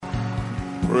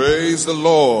Praise the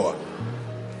Lord.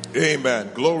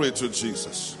 Amen. Glory to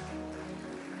Jesus.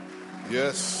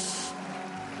 Yes.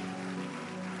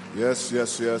 Yes,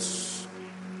 yes, yes.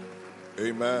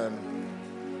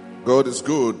 Amen. God is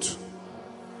good.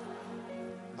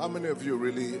 How many of you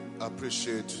really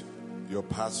appreciate your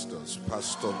pastors?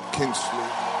 Pastor Kingsley.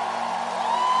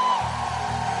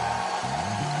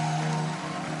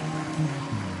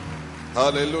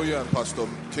 Hallelujah. And Pastor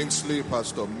Kingsley,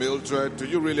 Pastor Mildred. Do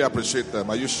you really appreciate them?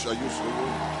 Are you sure?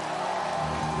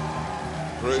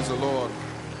 Praise the Lord.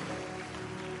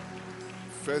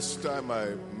 First time I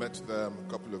met them a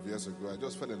couple of years ago, I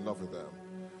just fell in love with them.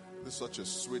 This is such a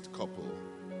sweet couple.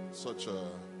 Such a...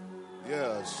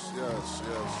 Yes.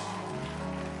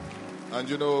 And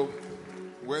you know,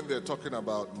 when they're talking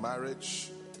about marriage,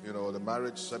 you know, the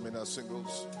marriage seminar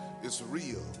singles, it's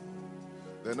real.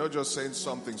 They're not just saying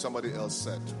something somebody else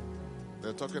said.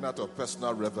 They're talking out of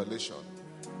personal revelation.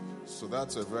 So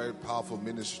that's a very powerful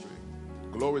ministry.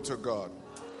 Glory to God.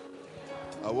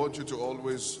 I want you to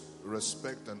always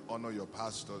respect and honor your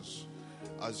pastors.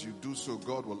 As you do so,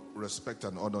 God will respect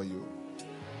and honor you.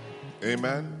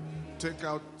 Amen. Take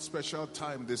out special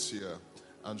time this year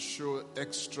and show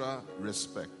extra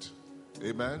respect.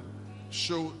 Amen.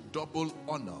 Show double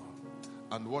honor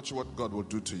and watch what God will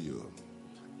do to you.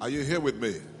 Are you here with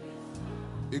me?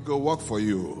 It go work for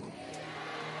you.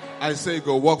 I say it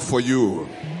go work for you.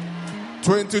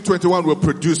 2021 will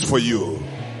produce for you.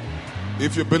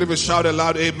 If you believe it, shout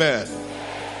aloud, amen.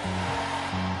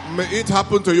 May it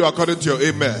happen to you according to your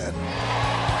amen.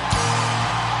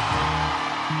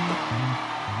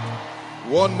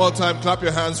 One more time, clap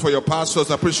your hands for your pastors.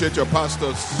 Appreciate your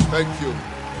pastors. Thank you.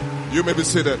 You may be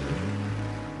seated.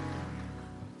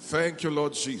 Thank you,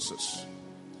 Lord Jesus.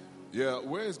 Yeah,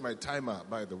 where is my timer,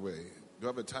 by the way? Do you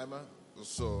have a timer?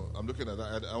 So I'm looking at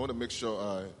that. I want to make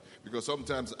sure because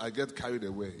sometimes I get carried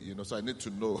away, you know, so I need to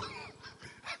know.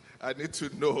 I need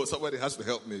to know. Somebody has to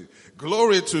help me.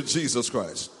 Glory to Jesus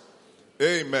Christ.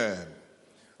 Amen.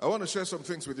 I want to share some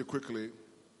things with you quickly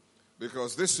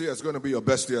because this year is going to be your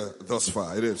best year thus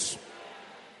far. It is.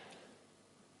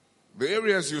 The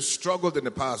areas you struggled in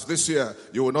the past, this year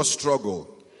you will not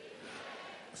struggle.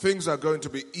 Things are going to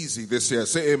be easy this year.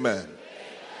 Say amen.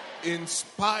 In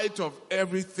spite of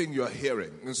everything you're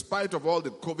hearing, in spite of all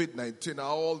the COVID-19,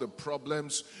 all the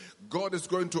problems, God is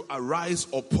going to arise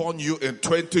upon you in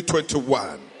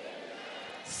 2021.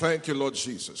 Thank you, Lord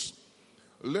Jesus.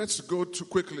 Let's go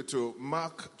quickly to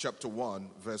Mark chapter 1,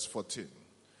 verse 14.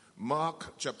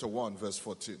 Mark chapter 1, verse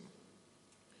 14.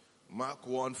 Mark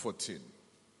 1:14.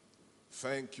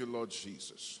 Thank you, Lord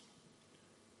Jesus.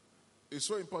 It's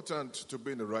so important to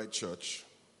be in the right church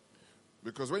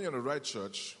because when you're in the right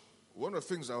church, one of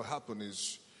the things that will happen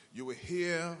is you will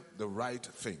hear the right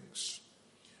things.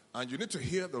 And you need to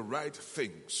hear the right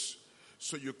things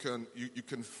so you can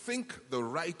think the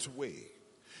right way.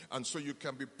 And so you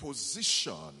can be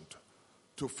positioned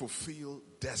to fulfill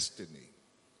destiny.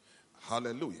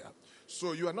 Hallelujah.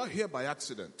 So you are not here by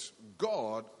accident.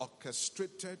 God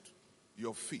orchestrated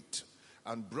your feet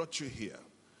and brought you here.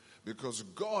 Because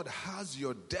God has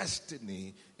your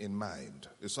destiny in mind.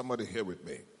 Is somebody here with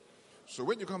me? So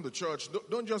when you come to church,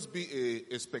 don't just be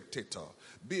a spectator.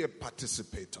 Be a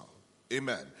participator.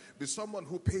 Amen. Be someone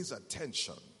who pays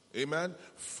attention. Amen.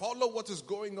 Follow what is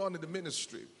going on in the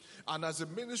ministry. And as the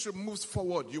ministry moves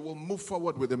forward, you will move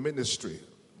forward with the ministry.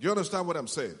 Do you understand what I'm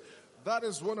saying? That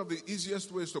is one of the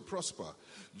easiest ways to prosper.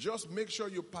 Just make sure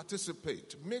you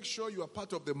participate. Make sure you are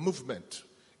part of the movement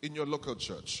in your local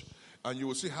church. And you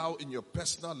will see how in your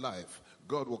personal life,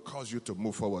 God will cause you to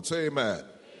move forward. Say amen. Amen.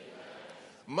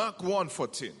 Mark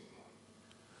 1:14.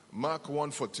 Mark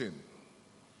 1:14.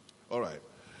 All right.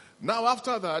 Now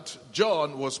after that,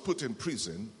 John was put in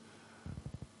prison.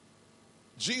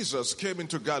 Jesus came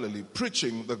into Galilee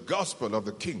preaching the gospel of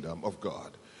the kingdom of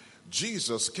God.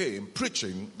 Jesus came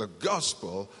preaching the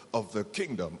gospel of the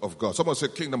kingdom of God. Someone say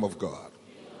kingdom of God.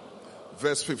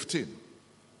 Verse 15.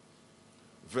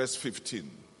 Verse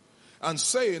 15. And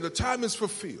saying, the time is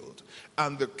fulfilled,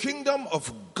 and the kingdom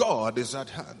of God is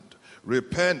at hand.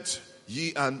 Repent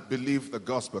ye and believe the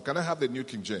gospel. Can I have the New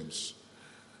King James?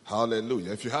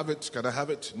 Hallelujah. If you have it, can I have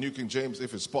it? New King James,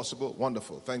 if it's possible.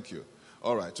 Wonderful. Thank you.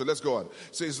 All right, so let's go on.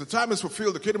 It says, the time is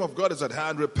fulfilled, the kingdom of God is at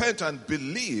hand. Repent and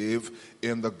believe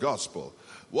in the gospel.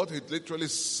 What it literally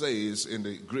says in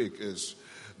the Greek is,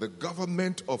 the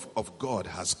government of God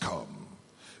has come.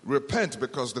 Repent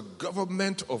because the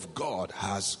government of God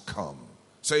has come.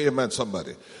 Say amen,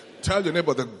 somebody. Tell your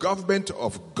neighbor, the government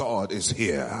of God is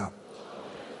here.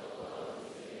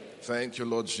 Thank you,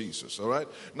 Lord Jesus. All right.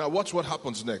 Now watch what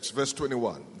happens next. Verse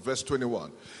 21. Verse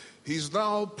 21. He's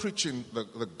now preaching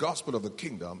the gospel of the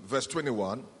kingdom. Verse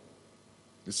 21.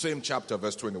 The same chapter,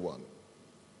 verse 21.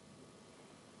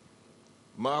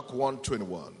 Mark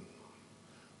 1:21.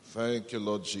 Thank you,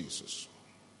 Lord Jesus.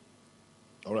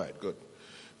 All right, good.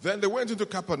 Then they went into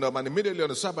Capernaum, and immediately on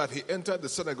the Sabbath, he entered the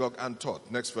synagogue and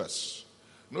taught. Next verse.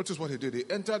 Notice what he did. He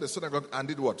entered the synagogue and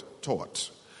did what?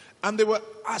 Taught. And they were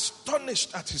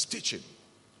astonished at his teaching.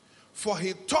 For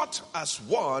he taught as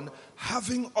one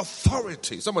having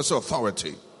authority. Someone say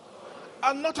authority.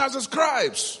 And not as the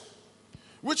scribes.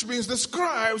 Which means the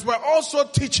scribes were also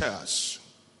teachers.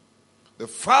 The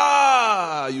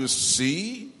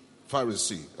Pharisee,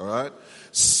 all right?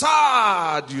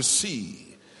 Sadducee.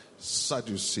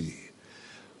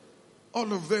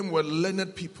 All of them were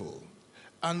learned people.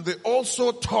 And they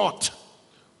also taught.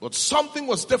 But something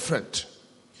was different.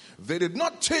 They did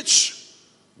not teach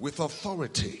with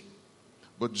authority.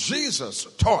 But Jesus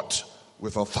taught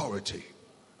with authority.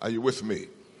 Are you with me?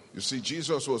 You see,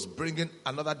 Jesus was bringing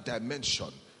another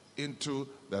dimension into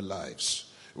their lives.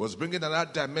 He was bringing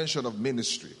another dimension of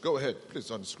ministry. Go ahead,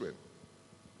 please, on the screen.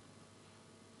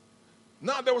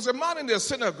 Now, there was a man in their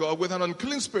synagogue with an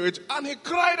unclean spirit, and he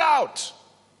cried out.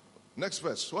 Next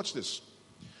verse, watch this.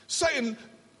 Saying,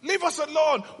 leave us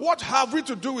alone. What have we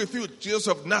to do with you, Jesus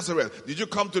of Nazareth? Did you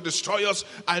come to destroy us?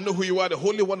 I know who you are, the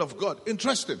Holy One of God.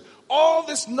 Interesting. All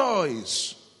this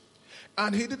noise.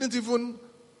 And he didn't even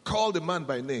call the man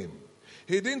by name.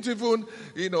 He didn't even,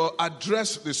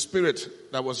 address the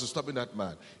spirit that was disturbing that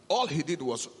man. All he did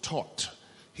was taught.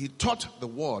 He taught the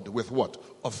word with what?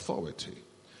 Authority.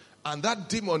 And that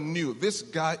demon knew this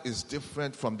guy is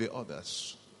different from the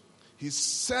others. He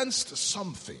sensed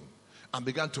something and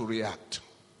began to react.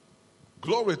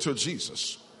 Glory to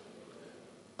Jesus.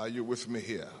 Are you with me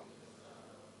here?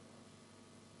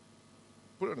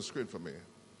 Put it on the screen for me.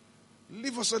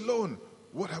 Leave us alone.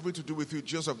 What have we to do with you,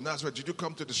 Jesus of Nazareth? Did you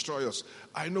come to destroy us?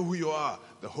 I know who you are,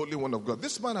 the Holy One of God.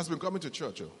 This man has been coming to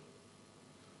church.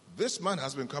 This man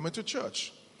has been coming to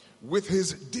church with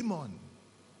his demon.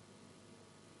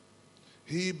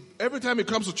 Every time he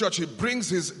comes to church, he brings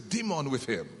his demon with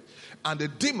him. And the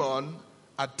demon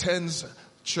attends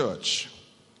church.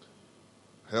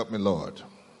 Help me, Lord.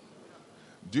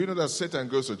 Do you know that Satan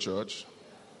goes to church?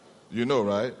 You know,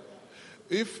 right?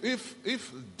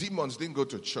 If demons didn't go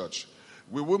to church,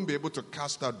 we wouldn't be able to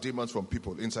cast out demons from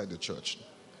people inside the church.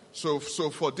 So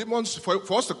for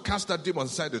us to cast out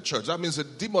demons inside the church, that means the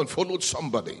demon followed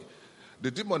somebody. The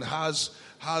demon has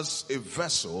a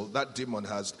vessel, that demon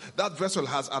has. That vessel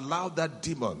has allowed that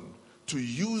demon to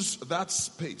use that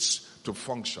space to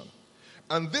function.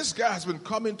 And this guy has been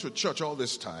coming to church all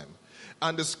this time.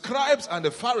 And the scribes and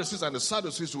the Pharisees and the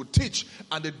Sadducees would teach,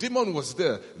 and the demon was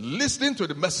there listening to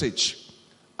the message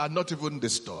and not even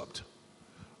disturbed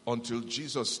until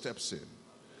Jesus steps in.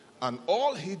 And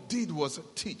all he did was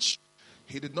teach.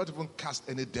 He did not even cast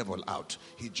any devil out.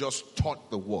 He just taught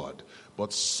the word.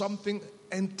 But something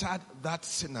entered that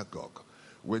synagogue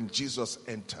when Jesus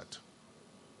entered.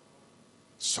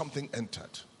 Something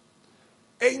entered.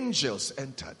 Angels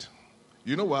entered.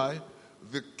 You know why?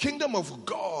 The kingdom of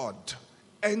God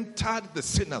entered the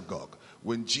synagogue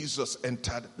when Jesus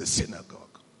entered the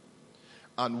synagogue.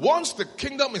 And once the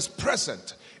kingdom is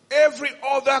present, every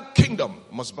other kingdom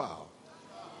must bow.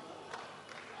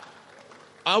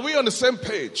 Are we on the same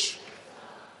page?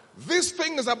 This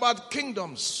thing is about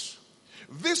kingdoms.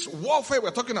 This warfare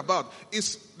we're talking about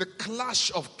is the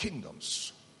clash of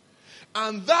kingdoms.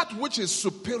 And that which is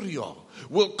superior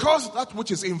will cause that which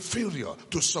is inferior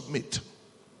to submit.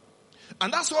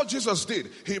 And that's what Jesus did.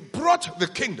 He brought the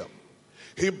kingdom.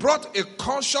 He brought a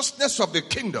consciousness of the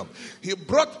kingdom. He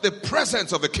brought the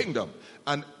presence of the kingdom.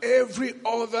 And every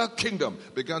other kingdom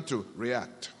began to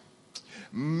react.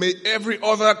 May every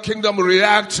other kingdom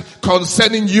react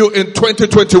concerning you in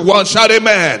 2021. Shout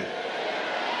amen.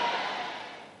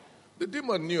 The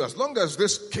demon knew as long as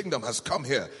this kingdom has come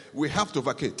here, we have to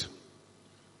vacate.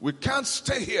 We can't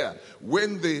stay here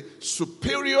when the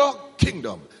superior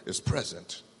kingdom is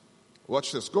present.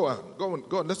 Watch this. Go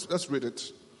on. Let's read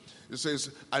it. It says,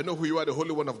 I know who you are, the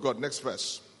Holy One of God. Next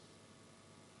verse.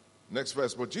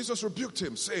 But Jesus rebuked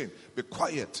him, saying, be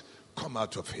quiet, come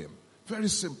out of him. Very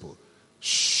simple.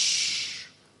 Shh.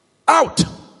 Out.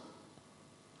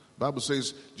 Bible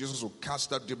says Jesus will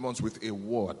cast out demons with a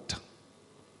word.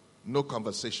 No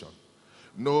conversation.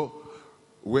 No,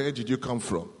 where did you come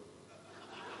from?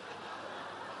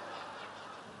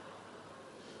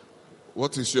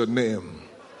 What is your name?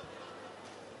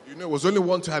 You know, it was only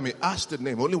one time he asked the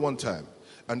name, only one time.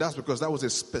 And that's because that was a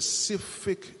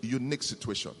specific, unique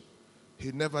situation.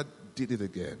 He never did it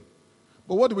again.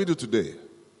 But what do we do today?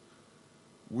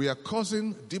 We are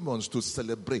causing demons to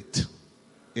celebrate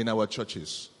in our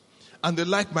churches. And they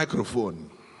like microphone.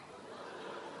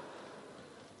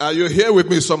 Are you here with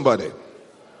me, somebody?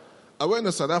 I went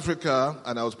to South Africa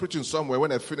and I was preaching somewhere.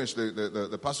 When I finished,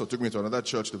 the pastor took me to another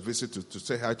church to visit, to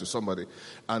say hi to somebody.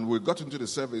 And we got into the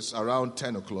service around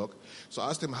 10 o'clock. So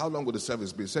I asked him, how long would the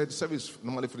service be? He said, the service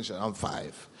normally finishes around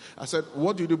 5. I said,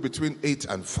 what do you do between 8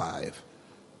 and 5?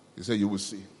 He said, you will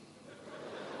see.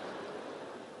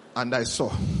 And I saw.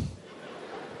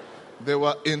 They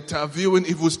were interviewing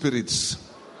evil spirits.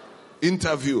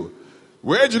 Interview.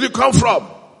 Where did you come from?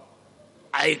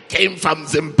 I came from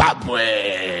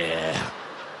Zimbabwe.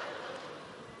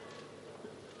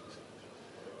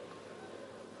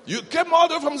 You came all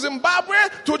the way from Zimbabwe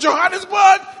to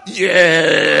Johannesburg?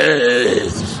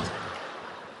 Yes.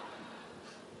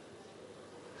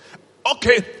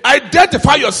 Okay,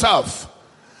 identify yourself.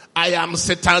 I am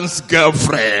Satan's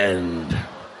girlfriend.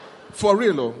 For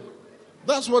real, oh?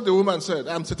 That's what the woman said.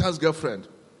 I'm Satan's girlfriend.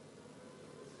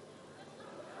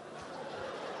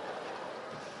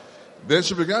 Then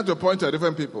she began to point at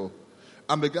different people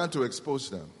and began to expose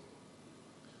them.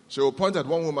 She will point at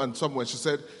one woman somewhere. She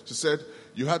said,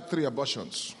 you had 3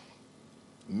 abortions.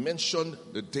 Mention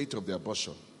the date of the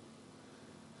abortion.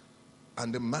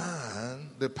 And the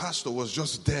man, the pastor, was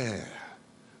just there.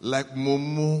 Like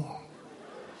Mumu.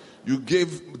 You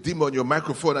gave demon your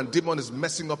microphone and demon is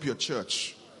messing up your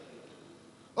church.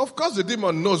 Of course the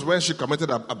demon knows when she committed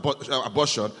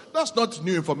abortion. That's not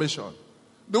new information.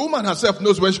 The woman herself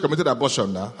knows when she committed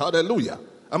abortion now. Hallelujah.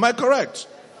 Am I correct?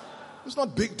 It's not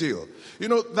a big deal. You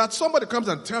know, that somebody comes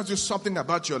and tells you something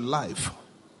about your life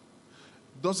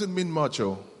doesn't mean much,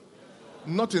 oh.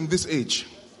 Not in this age.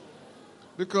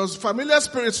 Because familiar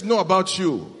spirits know about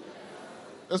you.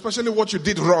 Especially what you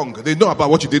did wrong. They know about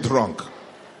what you did wrong.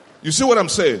 You see what I'm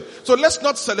saying? So let's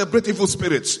not celebrate evil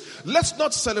spirits. Let's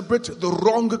not celebrate the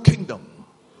wrong kingdom.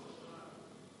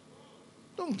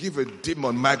 Don't give a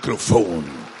demon microphone.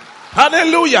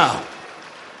 Hallelujah.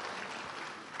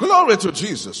 Glory to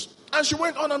Jesus. And she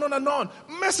went on and on and on,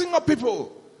 messing up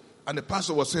people. And the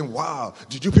pastor was saying, wow,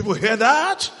 did you people hear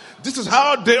that? This is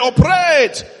how they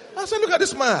operate. I said, look at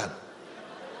this man.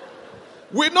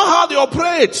 We know how they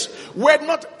operate. We're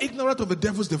not ignorant of the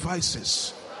devil's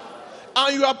devices.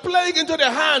 And you are playing into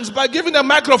their hands by giving them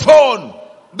microphone.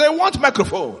 They want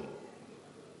microphone.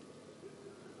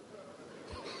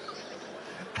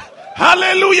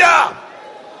 Hallelujah.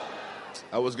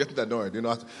 I was getting annoyed. You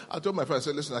know, I told my friend, I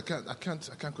said, listen, I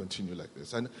can't continue like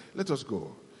this. And let us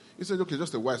go. He said, okay,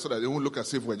 just a while so that they won't look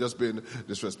as if we're just being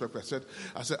disrespectful.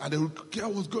 I said, and the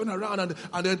girl was going around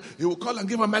and then he would call and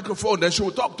give her a microphone. Then she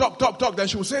would talk. Then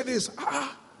she would say this.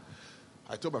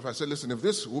 I told my friend, I said, listen, if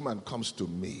this woman comes to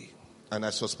me, and I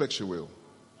suspect she will,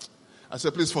 I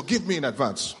said, please forgive me in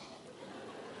advance.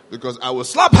 Because I will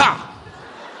slap her.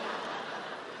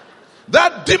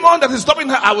 That demon that is stopping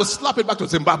her, I will slap it back to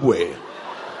Zimbabwe.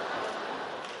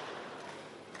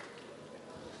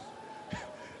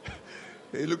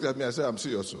 He looked at me, I said, I'm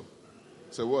serious. I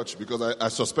said, watch, because I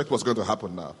suspect what's going to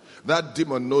happen now. That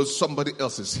demon knows somebody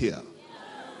else is here.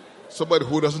 Somebody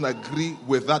who doesn't agree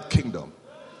with that kingdom.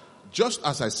 Just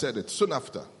as I said it, soon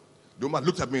after, the woman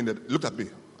looked at me and looked at me.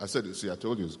 I said, see, I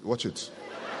told you, watch it.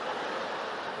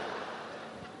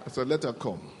 I said, let her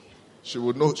come. She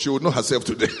will know herself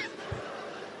today.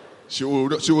 She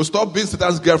will stop being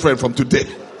Satan's girlfriend from today.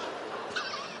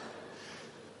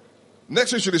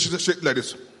 Next thing she shake like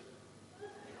this.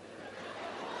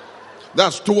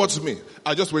 That's towards me.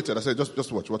 I just waited. I said,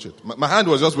 just watch it. My hand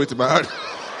was just waiting. My hand.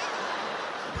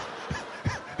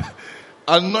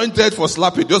 Anointed for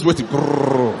slapping, just waiting.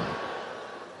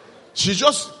 She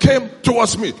just came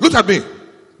towards me. Look at me.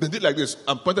 They did like this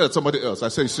and pointed at somebody else. I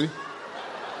said, you see?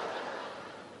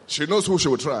 She knows who she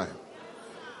will try.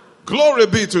 Glory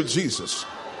be to Jesus.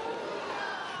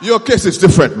 Your case is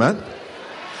different, man.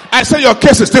 I say your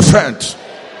case is different.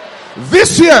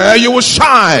 This year you will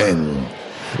shine.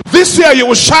 This year you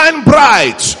will shine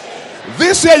bright.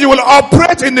 This year you will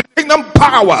operate in the kingdom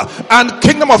power and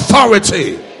kingdom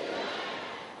authority.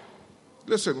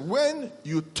 Listen, when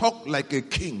you talk like a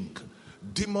king,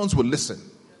 demons will listen.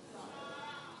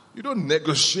 You don't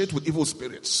negotiate with evil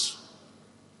spirits.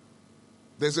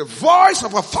 There's a voice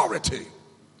of authority.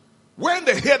 When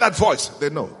they hear that voice, they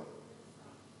know.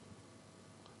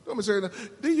 Don't be saying,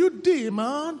 you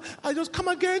demon, I just come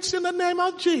against you in the name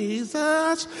of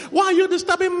Jesus. Why are you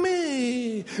disturbing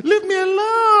me? Leave me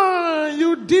alone,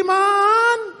 you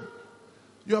demon.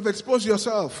 You have exposed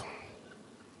yourself.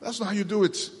 That's not how you do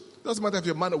it. Doesn't matter if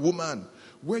you're a man or woman.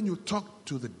 When you talk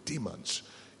to the demons,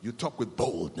 you talk with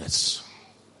boldness.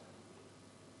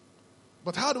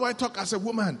 But how do I talk as a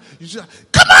woman? You say,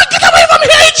 come on, get away from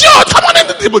here, idiot! Come on in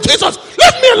the table, Jesus!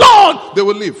 Leave me alone! They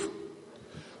will leave.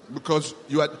 Because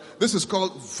this is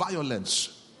called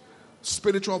violence.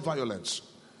 Spiritual violence.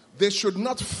 They should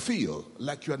not feel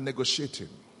like you are negotiating.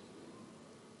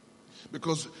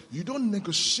 Because you don't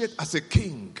negotiate as a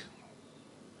king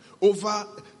over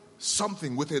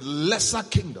something with a lesser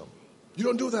kingdom. You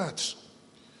don't do that.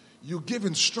 You give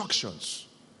instructions.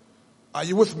 Are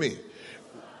you with me?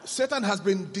 Satan has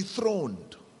been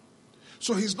dethroned.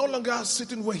 So he's no longer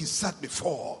sitting where he sat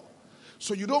before.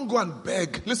 So you don't go and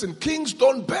beg. Listen, kings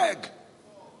don't beg.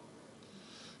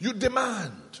 You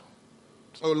demand.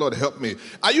 Oh Lord, help me.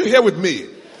 Are you here with me?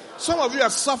 Some of you are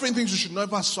suffering things you should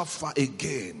never suffer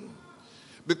again.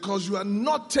 Because you are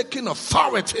not taking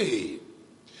authority.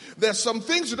 There's some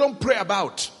things you don't pray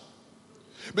about.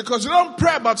 Because you don't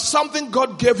pray about something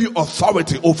God gave you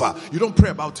authority over. You don't pray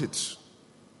about it.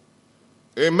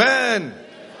 Amen.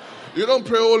 You don't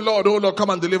pray, oh Lord, come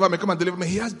and deliver me, come and deliver me.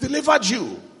 He has delivered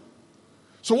you.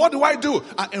 So what do?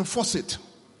 I enforce it.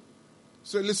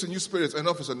 Say, listen, you spirits,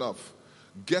 enough is enough.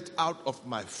 Get out of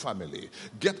my family.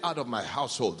 Get out of my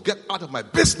household. Get out of my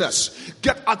business.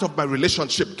 Get out of my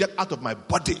relationship. Get out of my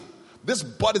body. This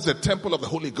body is a temple of the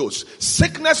Holy Ghost.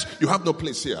 Sickness, you have no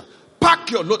place here.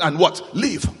 Pack your load and what?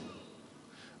 Leave.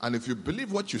 And if you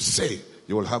believe what you say,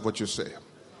 you will have what you say.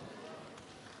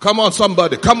 Come on,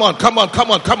 somebody. Come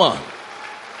on.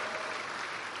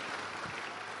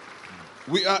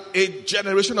 We are a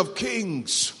generation of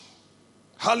kings.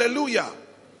 Hallelujah.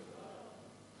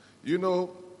 You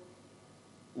know,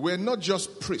 we're not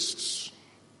just priests.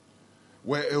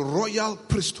 We're a royal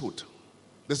priesthood.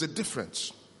 There's a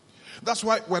difference. That's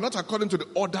why we're not according to the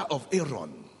order of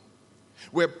Aaron.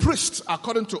 We're priests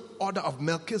according to order of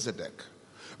Melchizedek.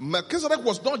 Melchizedek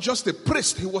was not just a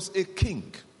priest, he was a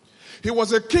king. He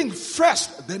was a king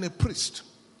first, then a priest.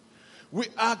 We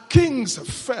are kings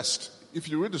first. If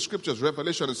you read the scriptures,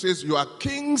 Revelation, it says you are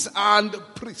kings and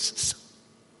priests.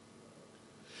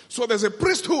 So there's a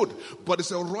priesthood, but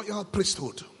it's a royal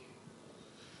priesthood.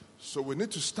 So we need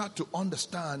to start to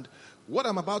understand what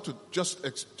I'm about to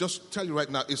just tell you right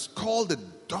now is called the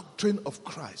doctrine of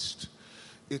Christ.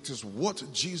 It is what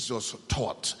Jesus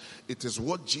taught. It is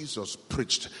what Jesus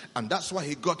preached. And that's why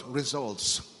he got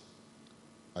results.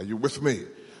 Are you with me?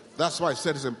 That's why I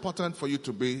said it's important for you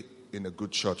to be in a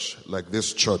good church like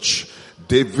this church,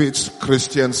 David's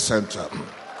Christian Center.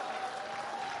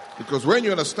 Because when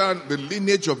you understand the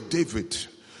lineage of David,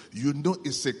 you know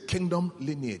it's a kingdom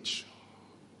lineage.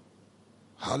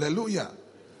 Hallelujah.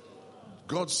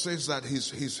 God says that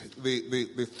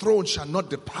the throne shall not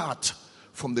depart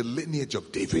from the lineage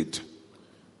of David.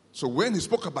 So when he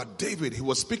spoke about David, he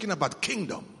was speaking about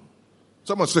kingdom.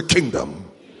 Someone say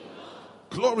kingdom.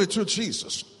 Glory to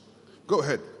Jesus. Go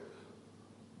ahead.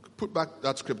 Put back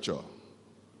that scripture.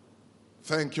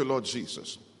 Thank you, Lord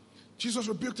Jesus. Jesus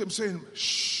rebuked him saying,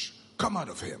 shh, come out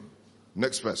of him.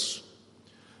 Next verse.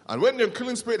 And when the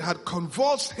unclean spirit had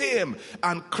convulsed him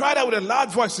and cried out with a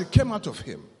loud voice, he came out of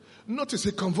him. Notice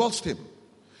he convulsed him.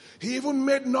 He even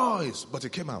made noise, but he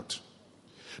came out.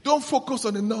 Don't focus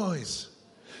on the noise.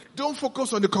 Don't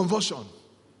focus on the convulsion.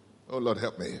 Oh, Lord,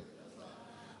 help me.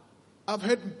 I've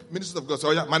heard ministers of God say,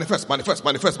 oh yeah, manifest.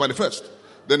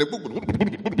 Then they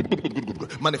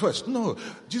manifest. No,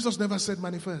 Jesus never said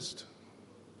manifest.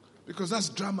 Because that's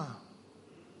drama.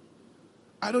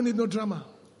 I don't need no drama.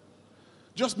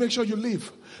 Just make sure you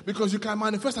live. Because you can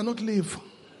manifest and not live.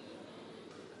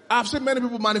 I've seen many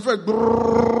people manifest.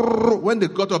 When they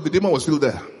got up, the demon was still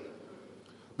there.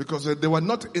 Because they were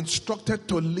not instructed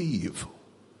to leave.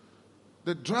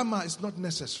 The drama is not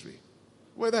necessary.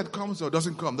 Whether it comes or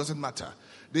doesn't come, doesn't matter.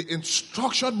 The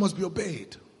instruction must be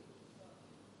obeyed.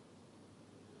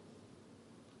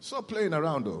 Stop playing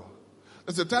around though.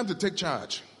 It's the time to take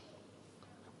charge.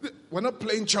 We're not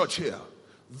playing church here.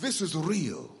 This is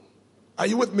real. Are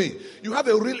you with me? You have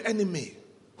a real enemy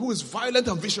who is violent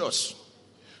and vicious.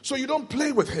 So you don't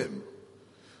play with him.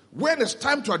 When it's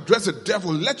time to address the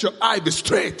devil, let your eye be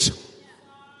straight.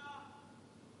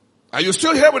 Are you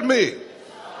still here with me?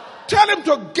 Tell him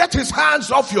to get his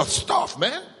hands off your stuff,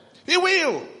 man. He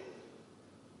will.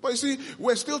 But you see,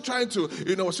 we're still trying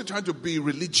to be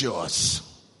religious.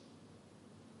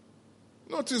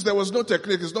 Notice there was no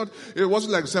technique. It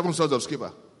wasn't like 7 sons of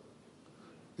Sceva.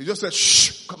 He just said,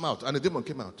 shh, come out. And the demon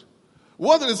came out.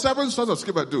 What did the 7 sons of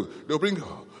Sceva do? They'll bring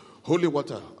holy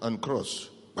water and cross.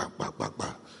 Bah, bah, bah,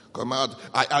 bah. Come out.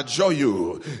 I adjure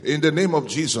you in the name of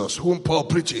Jesus, whom Paul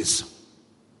preaches.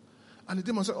 And the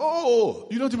demon said, oh,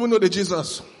 you don't even know the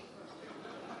Jesus.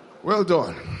 Well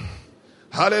done.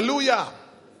 Hallelujah.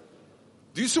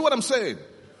 Do you see what I'm saying?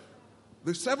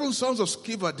 The 7 sons of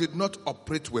Sceva did not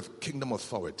operate with kingdom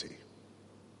authority.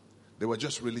 They were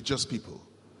just religious people.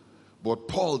 But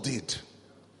Paul did.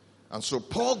 And so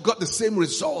Paul got the same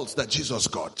results that Jesus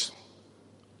got.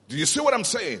 Do you see what I'm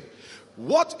saying?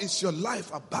 What is your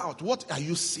life about? What are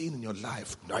you seeing in your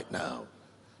life right now?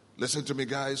 Listen to me,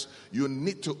 guys. You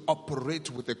need to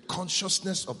operate with the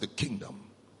consciousness of the kingdom.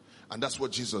 And that's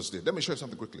what Jesus did. Let me show you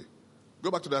something quickly. Go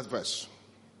back to that verse.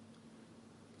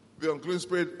 The unclean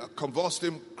spirit convulsed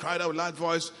him, cried out with a loud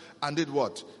voice, and did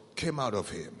what? Came out of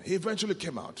him. He eventually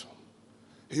came out.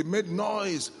 He made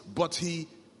noise, but he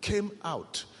came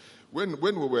out. When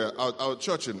we were at our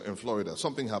church in Florida,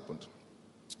 something happened.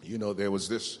 You know, there was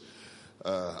this,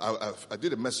 I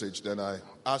did a message, then I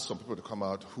asked some people to come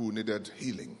out who needed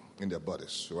healing in their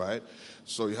bodies, right?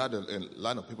 So you had a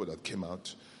line of people that came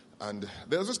out, and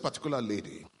there was this particular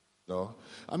lady, you know.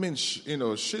 I mean,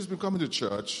 she's been coming to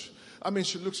church. I mean,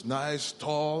 she looks nice,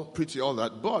 tall, pretty, all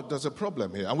that, but there's a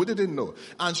problem here, and we didn't know.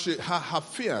 And her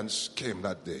fiancé came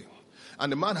that day,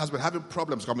 and the man has been having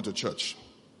problems coming to church,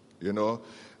 you know.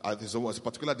 There's a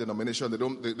particular denomination,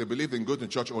 they believe in going to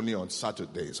church only on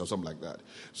Saturdays or something like that.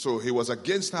 So he was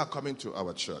against her coming to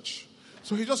our church.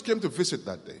 So he just came to visit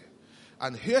that day.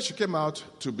 And here she came out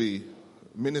to be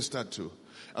ministered to.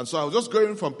 And so I was just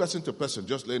going from person to person,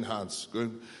 just laying hands.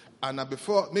 And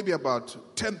before, maybe about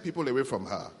 10 people away from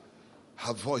her,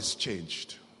 her voice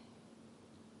changed.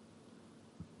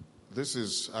 Have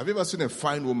you ever seen a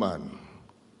fine woman,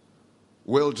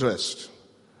 well dressed,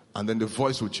 and then the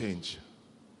voice will change?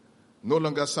 No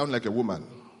longer sound like a woman.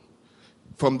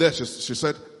 From there, she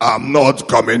said, "I'm not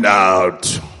coming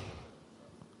out."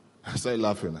 I started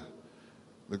laughing.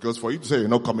 Because for you to say you're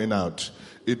not coming out,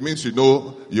 it means you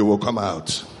know you will come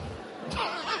out.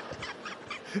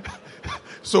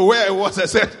 So where I was, I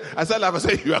said, laughing. I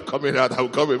said, "You are coming out, I will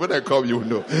come in. When I come, you will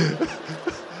know."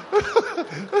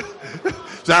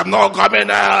 So I'm not coming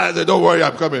out. I said, "Don't worry,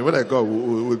 I'm coming. When I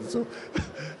come,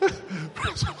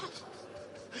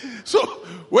 So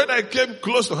when I came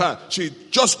close to her, she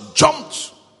just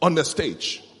jumped on the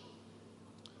stage.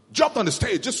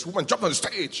 This woman jumped on the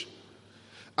stage.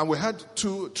 And we had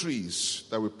 2 trees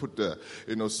that we put there,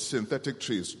 synthetic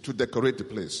trees to decorate the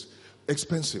place.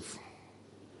 Expensive.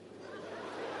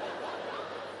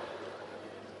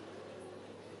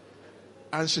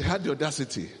 And she had the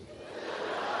audacity.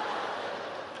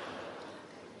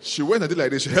 She went and did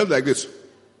like this. She held like this.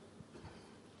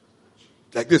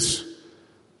 Like this.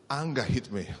 Anger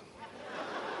hit me.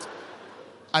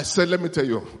 I said, let me tell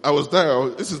you, I was there.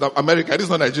 This is America. This is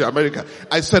not Nigeria, America.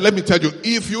 I said, let me tell you,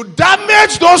 if you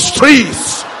damage those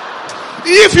trees,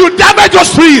 you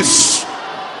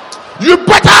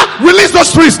better release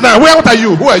those trees now. What are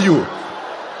you? Who are you?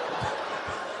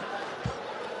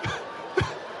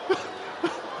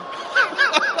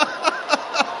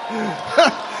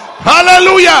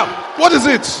 Hallelujah. What is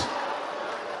it?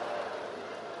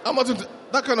 I'm not into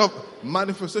that kind of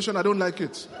manifestation. I don't like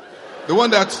it. The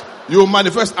one that you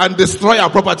manifest and destroy our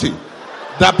property.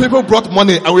 That people brought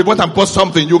money and we went and bought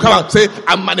something. You come and say,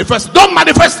 "I'm manifest." Don't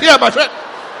manifest here, my friend.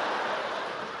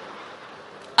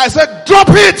 I said, "Drop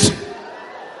it."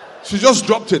 She just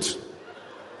dropped it.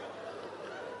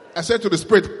 I said to the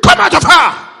spirit, "Come out of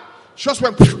her." She just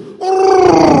went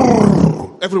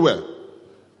everywhere.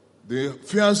 The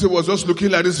fiancé was just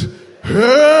looking like this.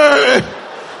 Hey,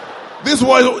 this is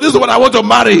what I want to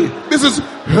marry. This is,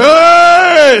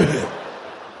 hey.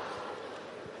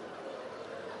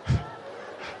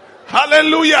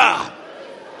 Hallelujah.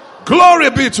 Glory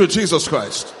be to Jesus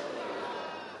Christ.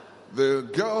 The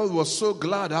girl was so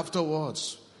glad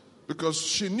afterwards because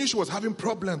she knew she was having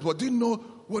problems but didn't know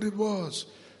what it was.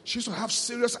 She used to have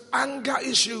serious anger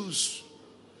issues.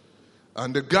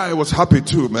 And the guy was happy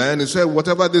too, man. He said,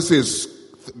 whatever this is,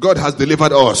 God has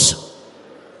delivered us.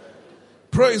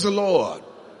 Praise the Lord.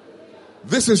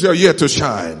 This is your year to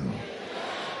shine.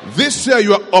 This year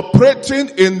you are operating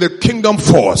in the kingdom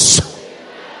force.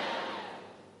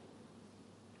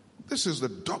 This is the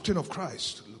doctrine of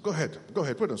Christ. Go ahead,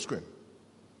 put it on screen.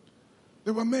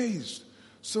 They were amazed.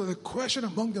 So they questioned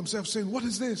among themselves saying, what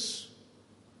is this?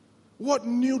 What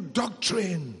new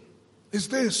doctrine is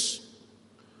this?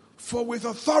 For with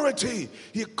authority,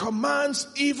 he commands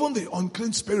even the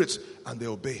unclean spirits and they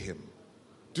obey him.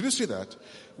 Did you see that?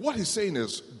 What he's saying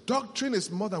is, doctrine is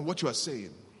more than what you are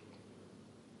saying.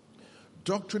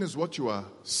 Doctrine is what you are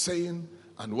saying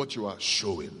and what you are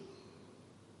showing.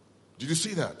 Did you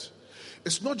see that?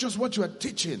 It's not just what you are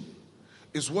teaching,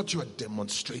 it's what you are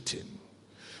demonstrating.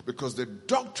 Because the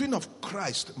doctrine of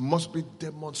Christ must be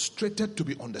demonstrated to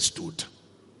be understood.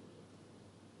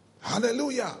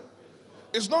 Hallelujah.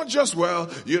 It's not just,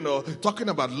 talking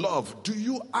about love. Do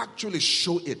you actually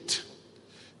show it?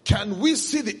 Can we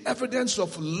see the evidence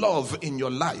of love in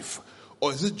your life?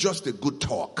 Or is it just a good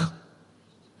talk?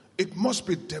 It must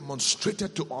be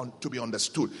demonstrated to be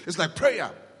understood. It's like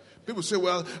prayer. People say,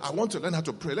 well, I want to learn how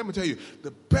to pray. Let me tell you,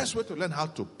 the best way to learn how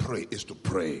to pray is to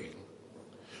pray.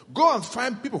 Go and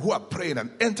find people who are praying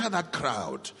and enter that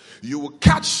crowd. You will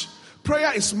catch,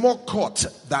 prayer is more caught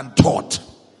than taught.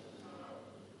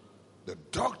 The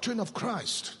doctrine of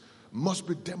Christ must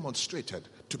be demonstrated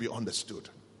to be understood.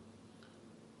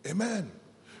 Amen.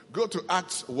 Go to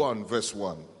Acts 1 verse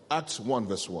 1. Acts 1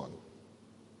 verse 1.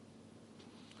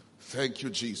 Thank you,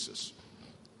 Jesus.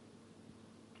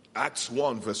 Acts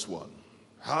 1 verse 1.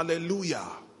 Hallelujah.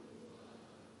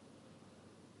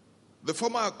 The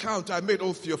former account I made,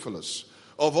 O Theophilus,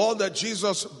 of all that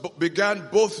Jesus began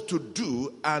both to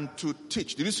do and to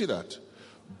teach. Did you see that?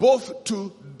 Both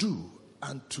to do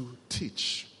and to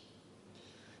teach.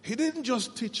 He didn't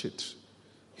just teach it.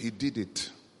 He did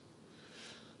it.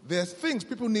 There are things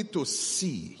people need to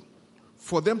see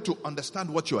for them to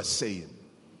understand what you are saying.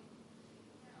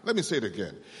 Let me say it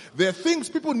again. There are things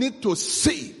people need to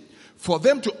see for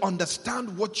them to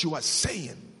understand what you are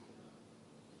saying.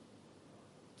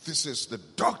 This is the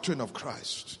doctrine of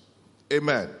Christ.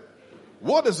 Amen.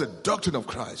 What is the doctrine of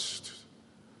Christ?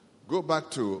 Go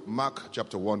back to Mark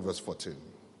chapter 1 verse 14.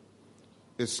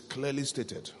 It's clearly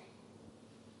stated.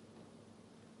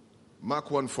 Mark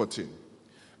 1:14.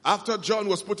 After John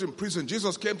was put in prison,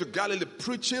 Jesus came to Galilee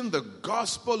preaching the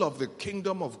gospel of the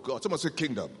kingdom of God. Someone say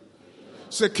kingdom.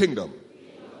 Say kingdom.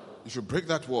 You should break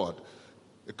that word.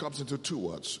 It comes into two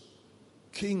words.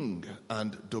 King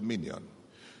and dominion.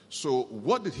 So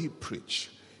what did he preach?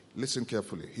 Listen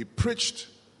carefully. He preached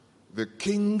the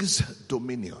king's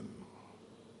dominion.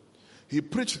 He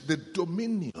preached the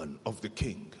dominion of the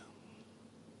king.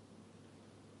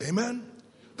 Amen?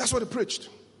 That's what he preached.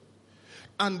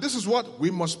 And this is what we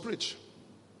must preach.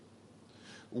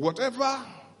 Whatever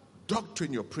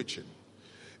doctrine you're preaching,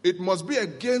 it must be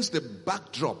against the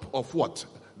backdrop of what?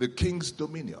 The king's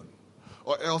dominion.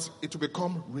 Or else it will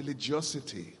become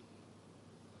religiosity.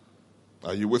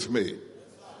 Are you with me?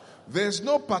 There's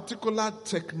no particular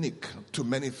technique to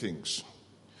many things.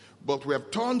 But we have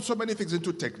turned so many things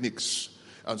into techniques.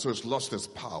 And so it's lost its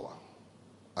power.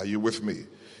 Are you with me?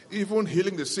 Even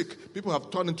healing the sick, people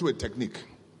have turned into a technique.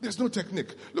 There's no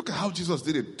technique. Look at how Jesus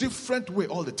did it. Different way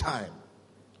all the time.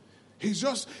 He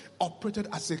just operated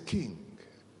as a king.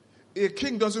 A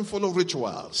king doesn't follow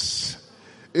rituals.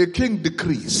 A king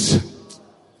decrees.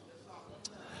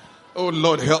 Oh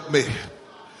Lord, help me.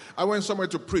 I went somewhere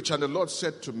to preach and the Lord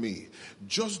said to me,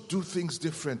 just do things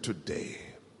different today.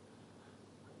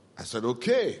 I said,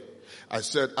 okay. I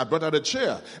said, I brought out a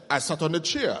chair. I sat on the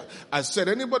chair. I said,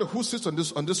 anybody who sits on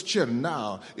this chair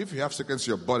now, if you have sickness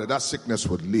in your body, that sickness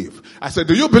would leave. I said,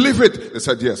 do you believe it? They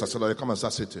said, yes. I said, okay, come and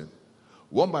start sitting.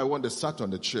 One by one, they sat on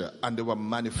the chair and they were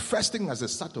manifesting as they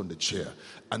sat on the chair.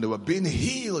 And they were being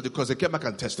healed because they came back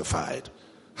and testified.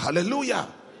 Hallelujah.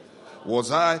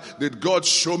 Did God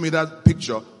show me that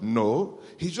picture? No.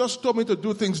 He just told me to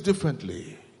do things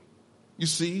differently. You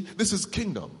see, this is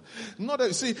kingdom.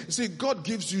 See, God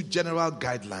gives you general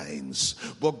guidelines,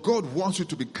 but God wants you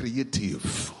to be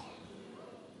creative.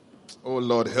 Oh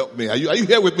Lord, help me. Are you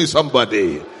here with me,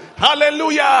 somebody?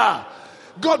 Hallelujah.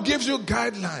 God gives you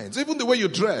guidelines. Even the way you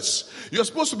dress, you're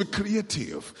supposed to be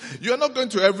creative. You're not going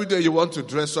to every day you want to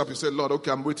dress up. You say, Lord,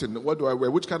 okay, I'm waiting. What do I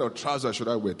wear? Which kind of trouser should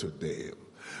I wear today?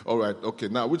 All right, okay,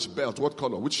 now which belt, what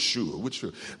color, which shoe?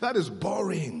 That is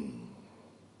boring.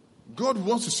 God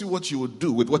wants to see what you will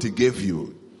do with what he gave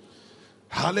you.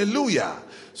 Hallelujah.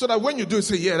 So that when you do it,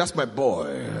 say, yeah, that's my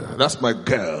boy. That's my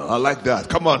girl. I like that.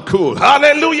 Come on, cool.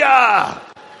 Hallelujah.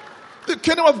 The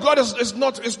kingdom of God is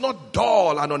not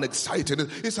dull and unexciting.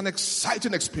 It's an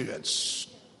exciting experience.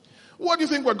 What do you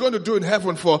think we're going to do in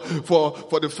heaven for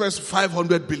the first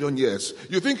 500 billion years?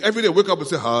 You think every day wake up and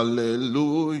say,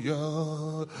 hallelujah,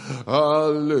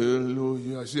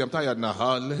 hallelujah. See, I'm tired now.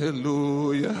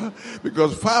 Hallelujah.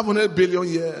 Because 500 billion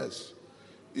years.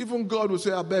 Even God will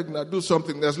say, I beg now, do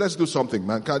something else. Let's do something,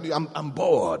 man. I'm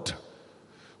bored.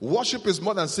 Worship is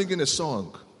more than singing a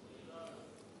song.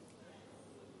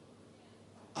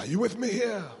 Are you with me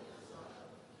here?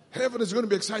 Heaven is going to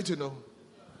be exciting, no?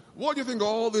 What do you think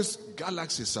all these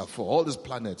galaxies are for? All these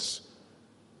planets?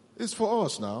 It's for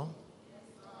us now.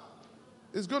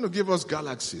 It's going to give us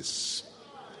galaxies.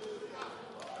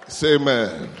 Say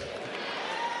amen.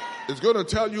 It's going to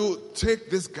tell you, take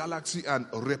this galaxy and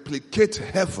replicate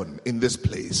heaven in this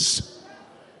place.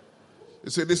 You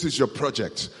say, this is your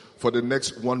project for the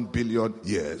next 1 billion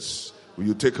years. Will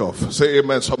you take off? Say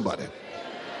amen, somebody.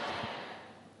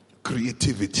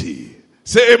 creativity.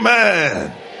 Say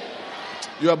amen.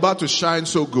 You're about to shine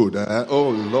so good. Oh,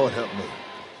 Lord, help me.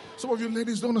 Some of you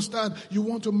ladies don't understand. You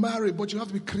want to marry, but you have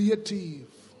to be creative.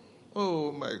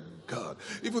 Oh, my God.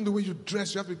 Even the way you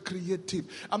dress, you have to be creative.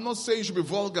 I'm not saying you should be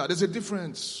vulgar. There's a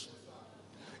difference.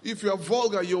 If you are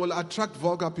vulgar, you will attract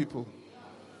vulgar people.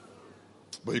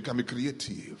 But you can be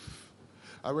creative.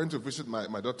 I went to visit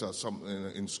my daughter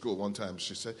in school one time.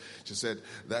 She said,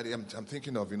 Daddy, I'm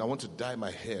thinking of, I want to dye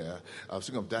my hair. I was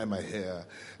thinking of dyeing my hair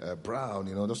brown,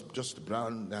 just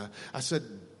brown. I said,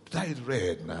 dye it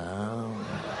red now.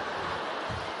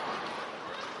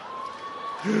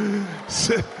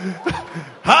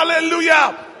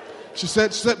 Hallelujah. She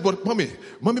said, but mommy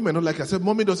may not like it. I said,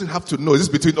 mommy doesn't have to know. This is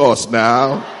between us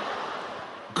now.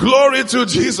 Glory to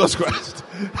Jesus Christ.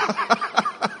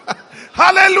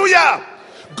 Hallelujah.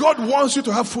 God wants you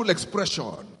to have full expression.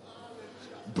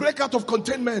 Break out of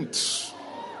containment.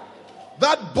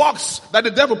 That box that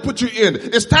the devil put you in,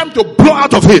 it's time to blow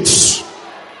out of it.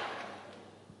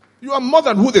 You are more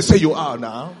than who they say you are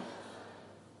now.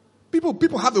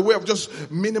 People have the way of just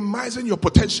minimizing your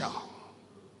potential.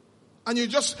 And you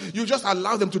just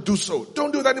allow them to do so.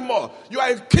 Don't do that anymore. You are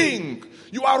a king.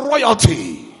 You are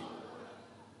royalty.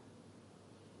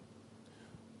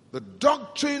 The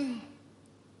doctrine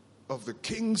of the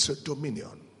king's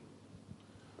dominion.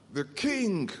 The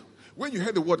king, when you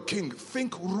hear the word king,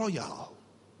 think royal.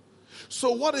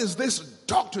 So what is this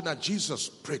doctrine that Jesus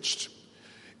preached?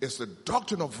 It's the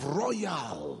doctrine of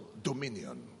royal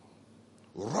dominion.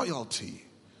 Royalty.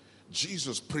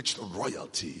 Jesus preached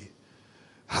royalty.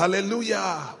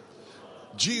 Hallelujah.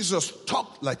 Jesus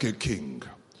talked like a king.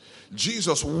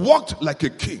 Jesus walked like a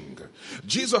king.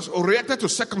 Jesus reacted to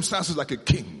circumstances like a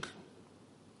king.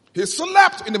 He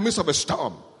slept in the midst of a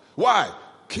storm. Why?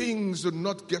 Kings do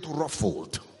not get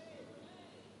ruffled.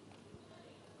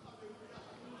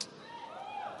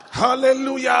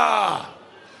 Hallelujah.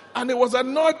 And he was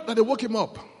annoyed that they woke him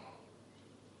up.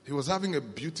 He was having a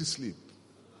beauty sleep.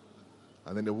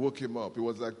 And then they woke him up. He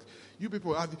was like, you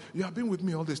people, you have been with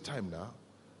me all this time now.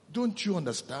 Don't you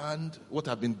understand what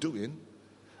I've been doing?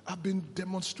 I've been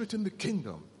demonstrating the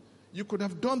kingdom. You could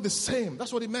have done the same.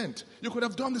 That's what he meant. You could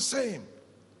have done the same.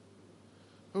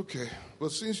 Okay,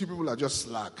 but since you people are just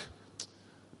slack,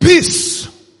 peace,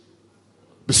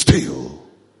 be still.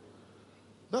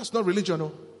 That's not religion,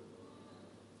 no.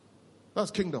 That's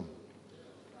kingdom.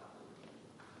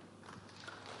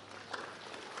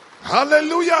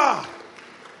 Hallelujah.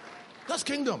 That's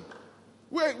kingdom.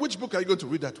 Which book are you going to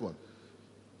read that one?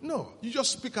 No, you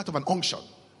just speak out of an unction.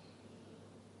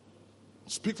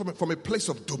 Speak from a place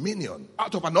of dominion,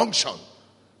 out of an unction.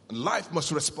 And life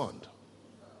must respond.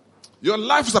 Your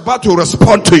life is about to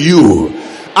respond to you.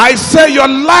 I say your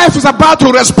life is about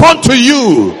to respond to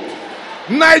you.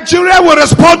 Nigeria will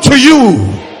respond to you.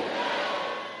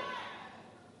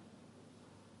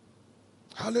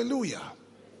 Hallelujah.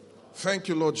 Thank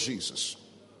you, Lord Jesus.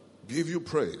 Give you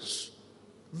praise.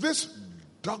 This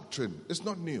doctrine is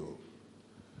not new.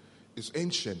 It's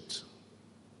ancient.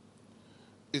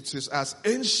 It is as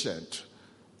ancient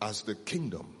as the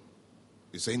kingdom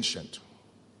is ancient.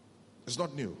 It's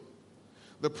not new.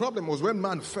 The problem was when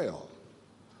man fell,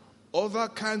 other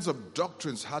kinds of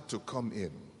doctrines had to come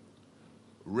in.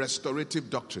 Restorative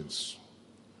doctrines.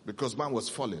 Because man was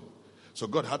fallen. So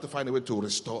God had to find a way to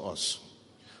restore us.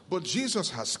 But Jesus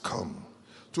has come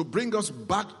to bring us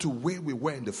back to where we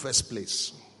were in the first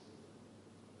place.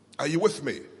 Are you with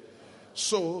me?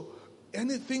 So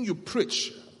anything you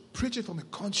preach, preach it from a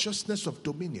consciousness of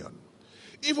dominion.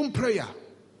 Even prayer.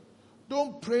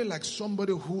 Don't pray like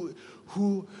somebody who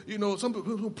some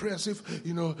people who pray as if,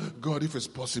 God, if it's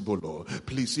possible, or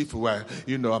please, if we're,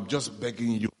 I'm just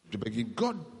begging you.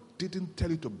 God didn't tell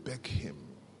you to beg him.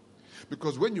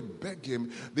 Because when you beg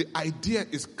him, the idea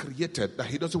is created that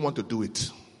he doesn't want to do it.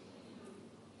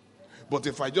 But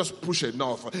if I just push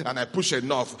enough, and I push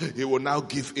enough, he will now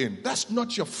give in. That's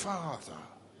not your father.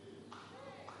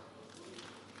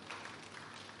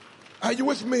 Are you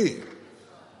with me?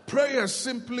 Prayer is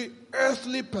simply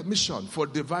earthly permission for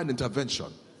divine intervention.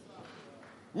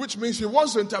 Which means he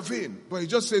wants to intervene, but he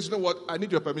just says, you know what, I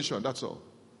need your permission, that's all.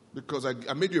 Because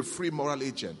I made you a free moral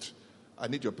agent. I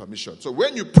need your permission. So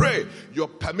when you pray, you're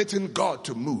permitting God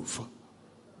to move.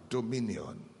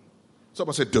 Dominion.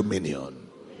 Someone say dominion.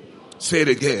 Say it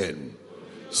again.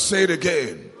 Say it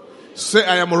again. Say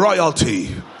I am royalty.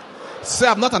 Say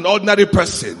I'm not an ordinary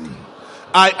person.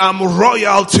 I am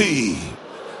royalty.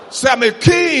 Say I'm a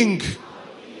king.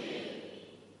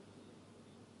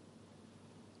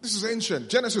 This is ancient.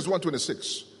 Genesis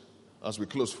 1:26. As we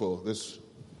close for this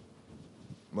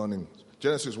morning.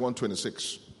 Genesis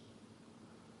 1:26.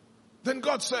 Then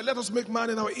God said, let us make man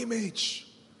in our image.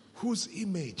 Whose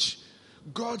image?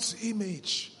 God's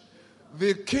image.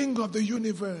 The King of the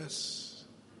universe.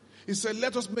 He said,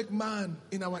 let us make man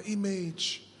in our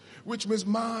image. Which means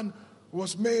man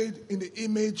was made in the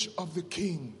image of the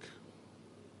King.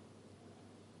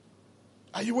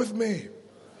 Are you with me?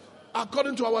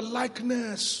 According to our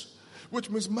likeness. Which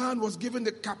means man was given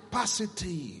the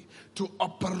capacity to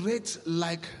operate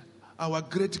like our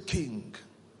great King.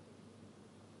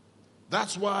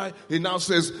 That's why he now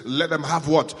says, let them have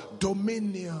what?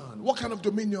 Dominion. What kind of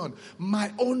dominion?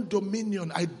 My own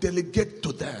dominion I delegate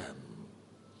to them.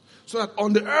 So that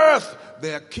on the earth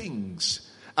they are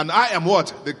kings. And I am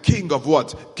what? The king of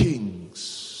what?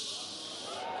 Kings.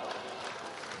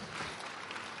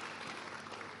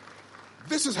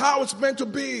 This is how it's meant to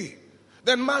be.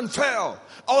 Then man fell.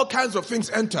 All kinds of things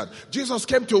entered. Jesus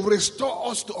came to restore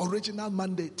us to original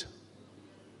mandate.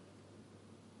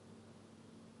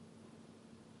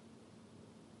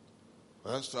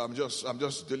 So I'm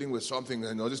just dealing with something,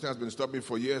 this thing has been stopping me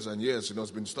for years and years,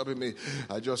 it's been stopping me.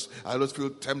 I just feel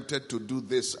tempted to do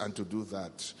this and to do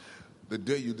that. The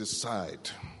day you decide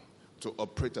to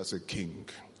operate as a king,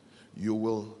 you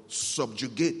will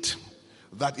subjugate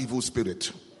that evil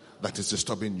spirit that is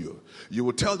disturbing you. You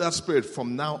will tell that spirit,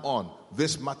 from now on,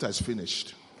 this matter is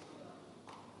finished.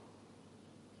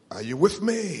 Are you with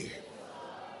me?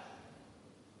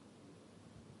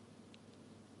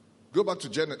 Go back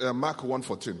to Mark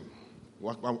 1:14.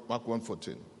 Mark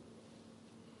 1:14.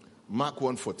 Mark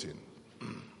 1:14.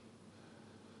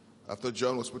 After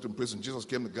John was put in prison, Jesus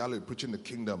came to Galilee preaching the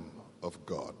kingdom of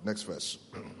God. Next verse.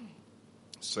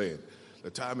 Saying, the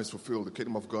time is fulfilled, the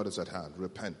kingdom of God is at hand.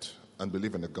 Repent and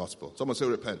believe in the gospel. Someone say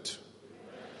repent.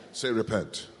 Say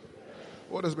repent.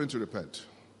 What does it mean to repent?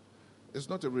 It's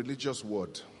not a religious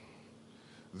word.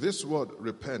 This word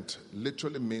repent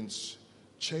literally means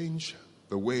change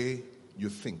the way you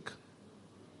think.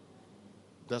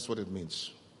 That's what it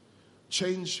means.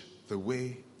 Change the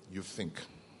way you think.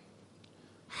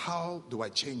 How do I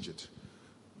change it?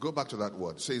 Go back to that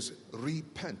word. It says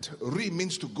repent. Re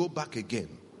means to go back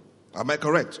again. Am I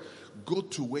correct? Go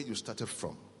to where you started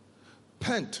from.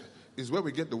 Pent is where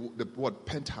we get the word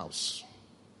penthouse.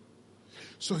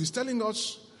 So he's telling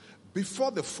us,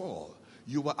 before the fall,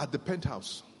 you were at the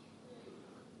penthouse,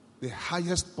 the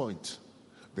highest point.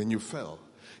 Then you fell.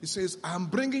 He says, I'm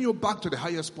bringing you back to the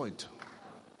highest point.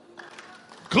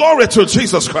 Glory to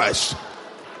Jesus Christ.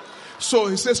 So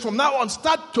he says, from now on,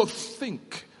 start to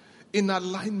think in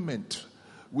alignment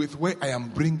with where I am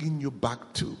bringing you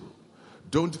back to.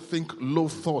 Don't think low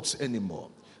thoughts anymore.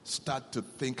 Start to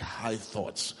think high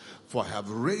thoughts. For I have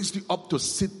raised you up to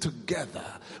sit together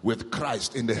with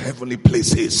Christ in the heavenly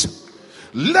places.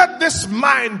 Let this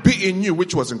mind be in you,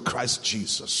 which was in Christ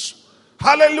Jesus.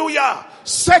 Hallelujah.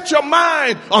 Set your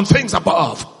mind on things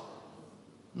above,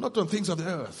 not on things of the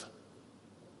earth.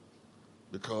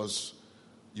 Because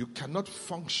you cannot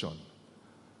function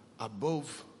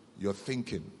above your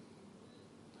thinking.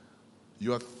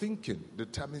 Your thinking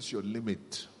determines your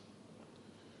limit.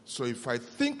 So if I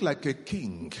think like a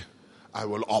king, I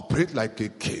will operate like a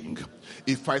king.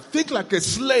 If I think like a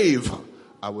slave,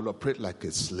 I will operate like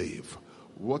a slave.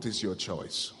 What is your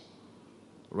choice?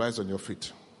 Rise on your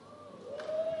feet.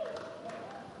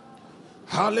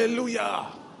 Hallelujah.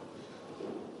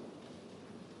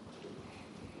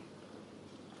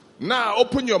 Now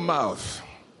open your mouth.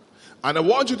 And I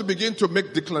want you to begin to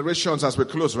make declarations as we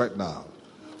close right now.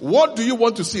 What do you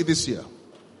want to see this year?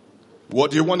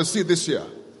 What do you want to see this year?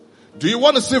 Do you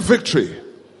want to see victory?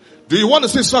 Do you want to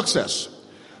see success?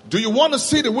 Do you want to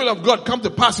see the will of God come to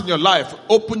pass in your life?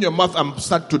 Open your mouth and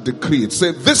start to decree it.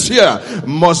 Say, this year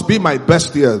must be my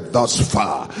best year thus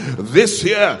far. This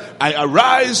year I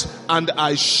arise and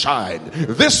I shine.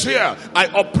 This year I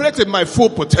operate in my full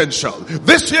potential.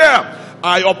 This year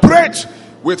I operate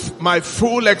with my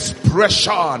full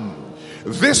expression.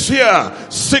 This year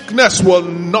sickness will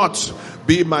not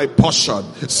be my portion.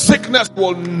 Sickness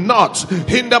will not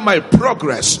hinder my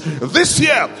progress. This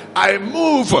year I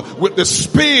move with the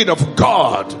speed of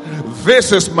God.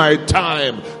 This is my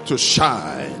time to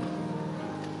shine.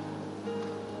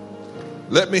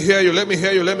 Let me hear you, let me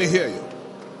hear you, let me hear you.